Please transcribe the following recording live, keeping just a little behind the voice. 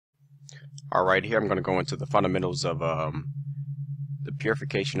Alright, here I'm going to go into the fundamentals of the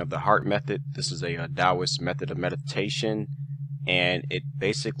purification of the heart method. This is a Daoist method of meditation, and it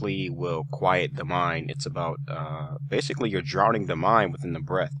basically will quiet the mind. It's about basically you're drowning the mind within the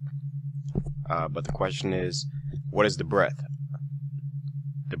breath. But the question is, what is the breath?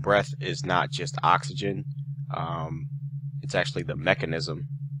 The breath is not just oxygen. It's actually the mechanism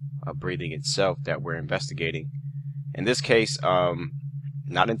of breathing itself that we're investigating. In this case,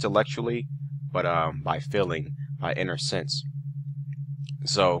 not intellectually, but by feeling, by inner sense.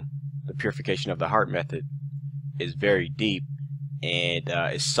 So the purification of the heart method is very deep and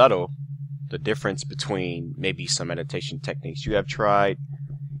is subtle. The difference between maybe some meditation techniques you have tried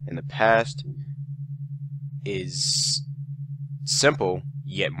in the past is simple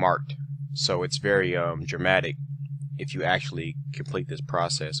yet marked. So it's very dramatic if you actually complete this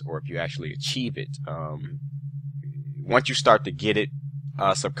process, or if you actually achieve it. Once you start to get it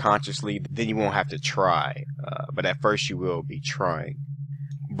subconsciously, then you won't have to try, but at first you will be trying.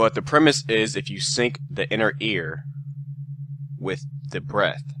 But the premise is, if you sync the inner ear with the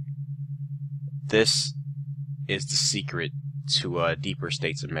breath, this is the secret to deeper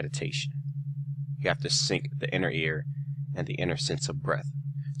states of meditation. You have to sync the inner ear and the inner sense of breath.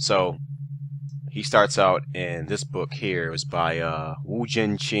 So he starts out in this book here. It was by Wu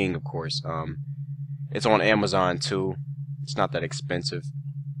Jin Ching, of course. It's on Amazon too. It's not that expensive,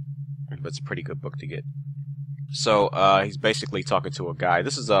 but it's a pretty good book to get. So he's basically talking to a guy.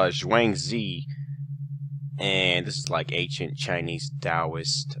 This is Zhuang Zi, and this is like ancient Chinese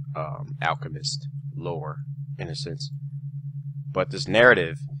Taoist alchemist lore, in a sense. But this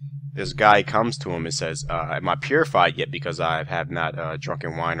narrative, this guy comes to him and says, am I purified yet because I have not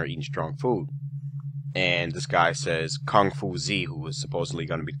drunken wine or eaten strong food? And this guy says, Kung Fu Zi, who is supposedly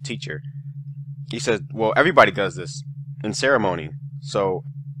going to be the teacher, he says, well, everybody does this in ceremony, so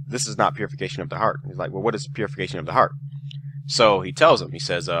this is not purification of the heart. He's like, well, what is purification of the heart? So he tells him, he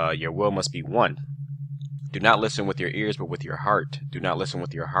says, your will must be one. Do not listen with your ears, but with your heart. Do not listen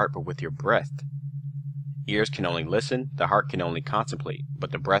with your heart, but with your breath. Ears can only listen, the heart can only contemplate,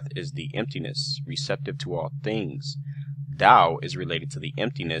 but the breath is the emptiness, receptive to all things. Tao is related to the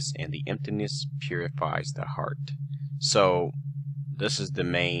emptiness, and the emptiness purifies the heart. So this is the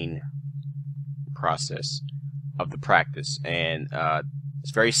main process of the practice, and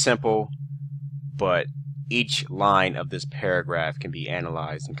it's very simple, but each line of this paragraph can be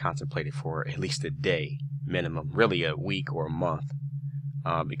analyzed and contemplated for at least a day minimum, really a week or a month,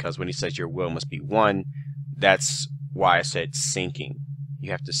 because when he says your will must be one, that's why I said syncing.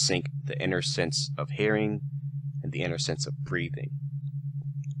 You have to sync the inner sense of hearing and the inner sense of breathing.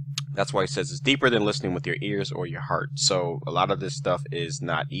 That's why he says it's deeper than listening with your ears or your heart. So a lot of this stuff is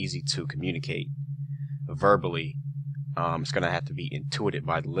not easy to communicate verbally. It's going to have to be intuited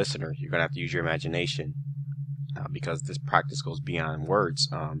by the listener. You're going to have to use your imagination, because this practice goes beyond words,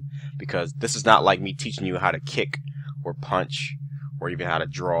 because this is not like me teaching you how to kick or punch or even how to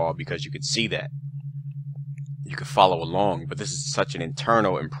draw, because you could see that. You could follow along, but this is such an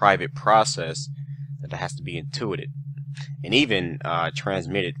internal and private process that it has to be intuited and even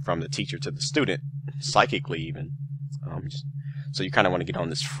transmitted from the teacher to the student, psychically even. So you kind of want to get on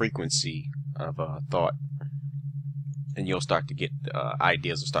this frequency of thought, and you'll start to get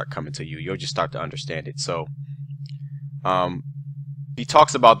ideas will start coming to you. You'll just start to understand it. So he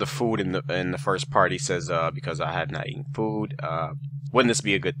talks about the food in the first part. He says, because I had not eaten food, wouldn't this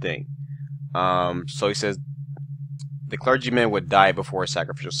be a good thing? So he says the clergyman would die before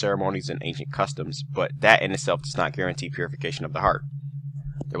sacrificial ceremonies and ancient customs, but that in itself does not guarantee purification of the heart.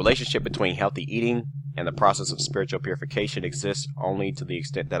 The relationship between healthy eating and the process of spiritual purification exists only to the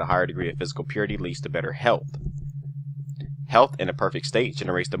extent that a higher degree of physical purity leads to better health. Health in a perfect state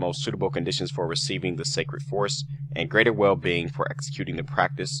generates the most suitable conditions for receiving the sacred force and greater well-being for executing the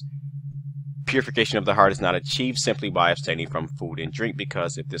practice. Purification of the heart is not achieved simply by abstaining from food and drink,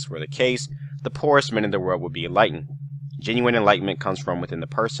 because if this were the case, the poorest men in the world would be enlightened. Genuine enlightenment comes from within the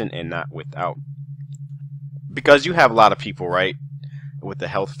person and not without. Because you have a lot of people, right, with the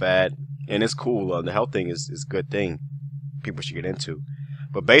health fad, and it's cool. The health thing is a good thing people should get into.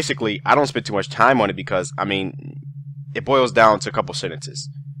 But basically, I don't spend too much time on it because, I mean, it boils down to a couple sentences.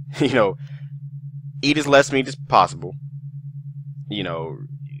 You know, eat as less meat as possible. You know,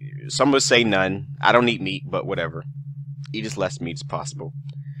 some would say none. I don't eat meat, but whatever. Eat as less meat as possible.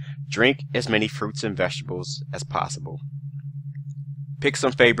 Drink as many fruits and vegetables as possible. Pick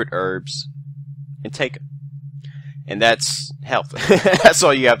some favorite herbs and take them. And that's health. That's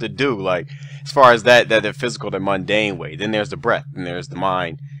all you have to do. Like, as far as that the physical, the mundane way. Then there's the breath, and there's the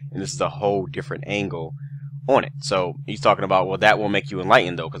mind, and this is a whole different angle on it. So he's talking about, well, that won't make you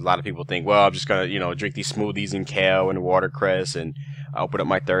enlightened though, because a lot of people think, well, I'm just gonna, drink these smoothies and kale and watercress and I'll open up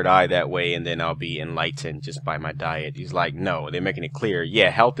my third eye that way and then I'll be enlightened just by my diet. He's like, no, they're making it clear. Yeah,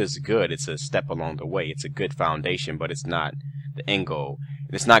 health is good. It's a step along the way. It's a good foundation, but it's not the end goal.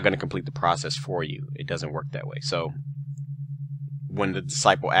 It's not going to complete the process for you. It doesn't work that way. So when the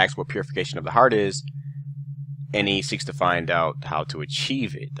disciple asks what purification of the heart is, and he seeks to find out how to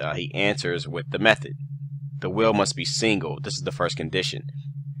achieve it, he answers with the method. The will must be single. This is the first condition.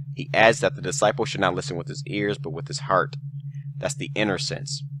 He adds that the disciple should not listen with his ears, but with his heart. That's the inner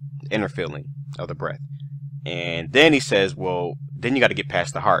sense, the inner feeling of the breath. And then he says, well, then you got to get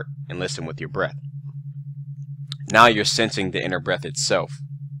past the heart and listen with your breath. Now you're sensing the inner breath itself.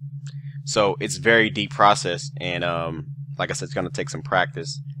 So it's a very deep process, and like I said, it's going to take some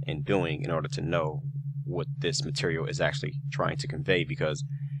practice in doing in order to know what this material is actually trying to convey, because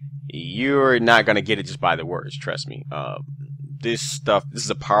you're not going to get it just by the words, trust me. This is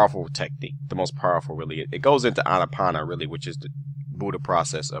a powerful technique, the most powerful really. It goes into Anapana really, which is the Buddha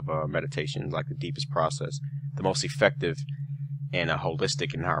process of meditation, like the deepest process, the most effective and a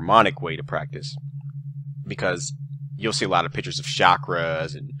holistic and harmonic way to practice, because you'll see a lot of pictures of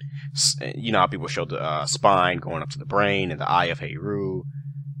chakras and you know how people show the spine going up to the brain and the eye of Heru.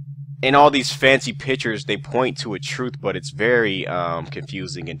 And all these fancy pictures, they point to a truth, but it's very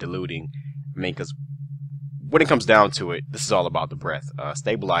confusing and diluting. I mean, because when it comes down to it, this is all about the breath.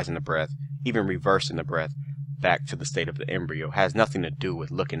 Stabilizing the breath, even reversing the breath back to the state of the embryo, has nothing to do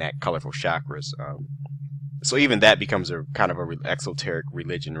with looking at colorful chakras. So even that becomes a kind of a exoteric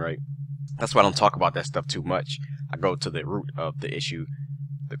religion, right? That's why I don't talk about that stuff too much. I go to the root of the issue,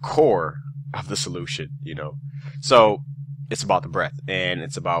 the core of the solution, So it's about the breath, and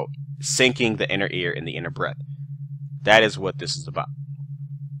it's about syncing the inner ear and the inner breath. That is what this is about.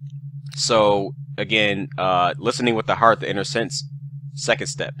 So again, listening with the heart, the inner sense, second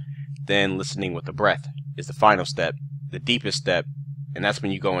step. Then listening with the breath is the final step, the deepest step, and that's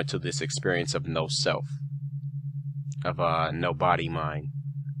when you go into this experience of no self, of no body, mind.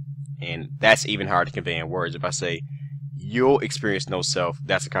 And that's even hard to convey in words. If I say you'll experience no self,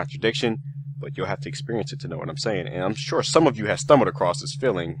 that's a contradiction, but you'll have to experience it to know what I'm saying. And I'm sure some of you have stumbled across this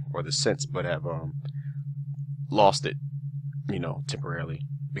feeling or this sense, but have lost it, temporarily,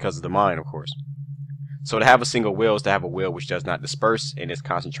 because of the mind, of course. So to have a single will is to have a will which does not disperse and is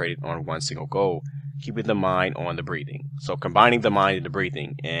concentrated on one single goal, keeping the mind on the breathing. So combining the mind and the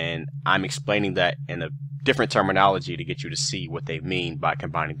breathing, and I'm explaining that in a different terminology to get you to see what they mean by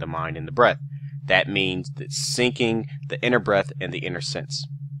combining the mind and the breath. That means that syncing the inner breath and the inner sense.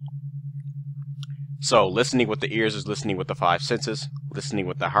 So listening with the ears is listening with the five senses. Listening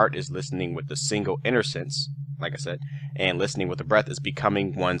with the heart is listening with the single inner sense, like I said. And listening with the breath is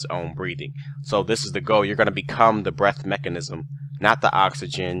becoming one's own breathing. So this is the goal. You're going to become the breath mechanism, not the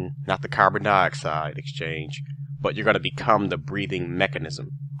oxygen, not the carbon dioxide exchange, but you're going to become the breathing mechanism.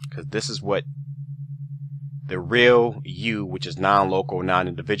 Because this is what the real you, which is non-local,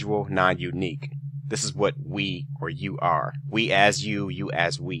 non-individual, non-unique. This is what we or you are. We as you, you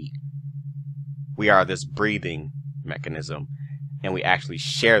as we. We are this breathing mechanism, and we actually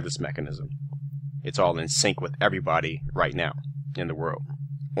share this mechanism. It's all in sync with everybody right now in the world,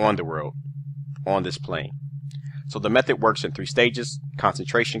 on this plane. So the method works in 3 stages: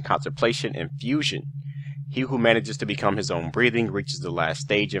 concentration, contemplation, and fusion. He who manages to become his own breathing reaches the last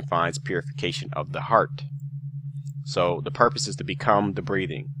stage and finds purification of the heart. So the purpose is to become the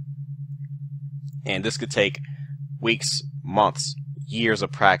breathing. And this could take weeks, months, years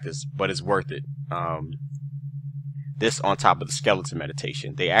of practice, but it's worth it. This on top of the skeleton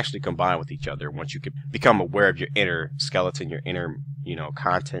meditation, they actually combine with each other. Once you can become aware of your inner skeleton, your inner,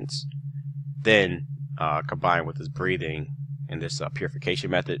 contents, then combine with this breathing and this purification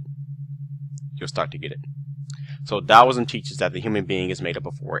method, you'll start to get it. So Taoism teaches that the human being is made up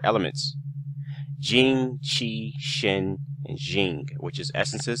of 4 elements: Jing, Qi, Shen, and Jing, which is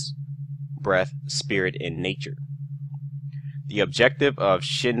essences, breath, spirit, and nature. The objective of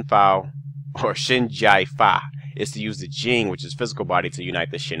Shin Fao or Shin Jai Fa is to use the Jing, which is physical body, to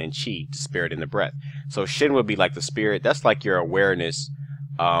unite the Shin and Qi, the spirit and the breath. So Shin would be like the spirit. That's like your awareness,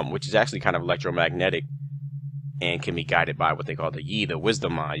 which is actually kind of electromagnetic and can be guided by what they call the Yi, the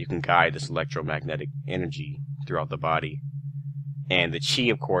wisdom mind. You can guide this electromagnetic energy throughout the body. And the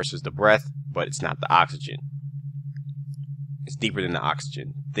Qi, of course, is the breath, but it's not the oxygen. It's deeper than the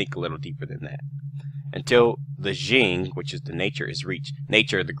oxygen. Think a little deeper than that. Until the Jing, which is the nature, is reached.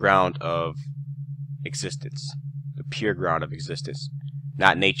 Nature, the ground of existence, the pure ground of existence.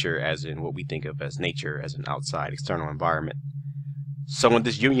 Not nature as in what we think of as nature as an outside external environment, So when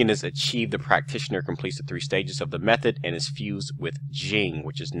this union is achieved, the practitioner completes the 3 stages of the method and is fused with Jing,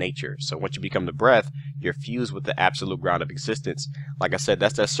 which is nature. So once you become the breath, you're fused with the absolute ground of existence. Like I said,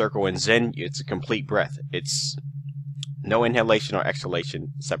 that's that circle in Zen. It's a complete breath. It's no inhalation or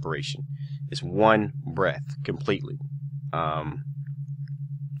exhalation separation. It's one breath completely.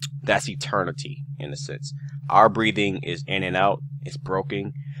 That's eternity in a sense. Our breathing is in and out. It's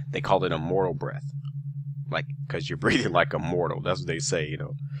broken. They call it a mortal breath. Like, because you're breathing like a mortal. That's what they say, you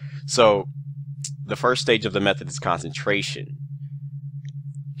know. So the first stage of the method is concentration.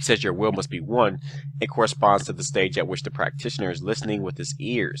 He says your will must be one. It corresponds to the stage at which the practitioner is listening with his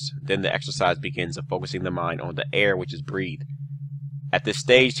ears. Then the exercise begins of focusing the mind on the air which is breathed. At this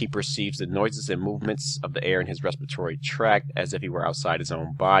stage, he perceives the noises and movements of the air in his respiratory tract as if he were outside his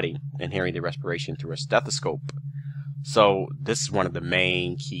own body and hearing the respiration through a stethoscope. So this is one of the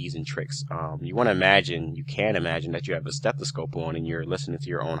main keys and tricks. You can imagine that you have a stethoscope on and you're listening to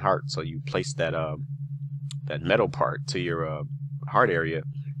your own heart. So you place that that metal part to your heart area,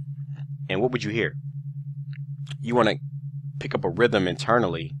 and what would you hear? You want to pick up a rhythm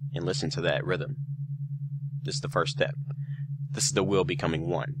internally and listen to that rhythm. This is the first step. This is the will becoming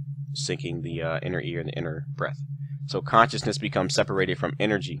one, syncing the inner ear and the inner breath. So consciousness becomes separated from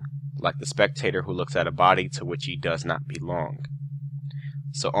energy, like the spectator who looks at a body to which he does not belong.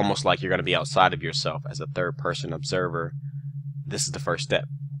 So almost like you're going to be outside of yourself as a third-person observer. This is the first step.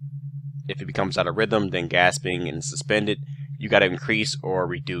 If it becomes out of rhythm, then gasping and suspended, you got to increase or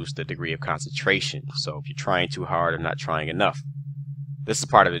reduce the degree of concentration. So if you're trying too hard or not trying enough, this is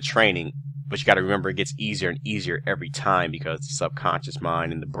part of the training. But you got to remember, it gets easier and easier every time because the subconscious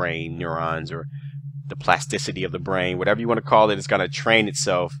mind and the brain neurons, or the plasticity of the brain, whatever you want to call it, is going to train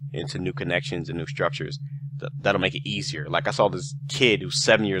itself into new connections and new structures. That'll make it easier. Like I saw this kid who's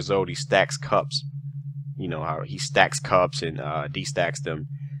 7 years old. He stacks cups. You know how he stacks cups and destacks them.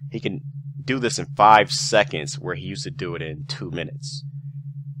 He can do this in 5 seconds where he used to do it in 2 minutes.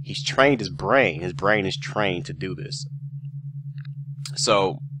 He's trained his brain. His brain is trained to do this.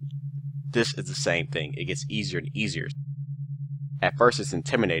 So this is the same thing. It gets easier and easier. At first it's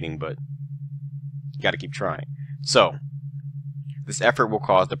intimidating, but you got to keep trying. So this effort will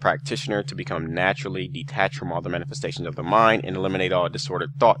cause the practitioner to become naturally detached from all the manifestations of the mind and eliminate all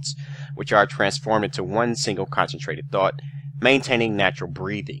disordered thoughts, which are transformed into one single concentrated thought, maintaining natural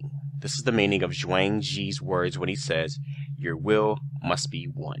breathing. This is the meaning of Zhuang Ji's words when he says, "Your will must be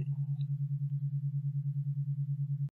one."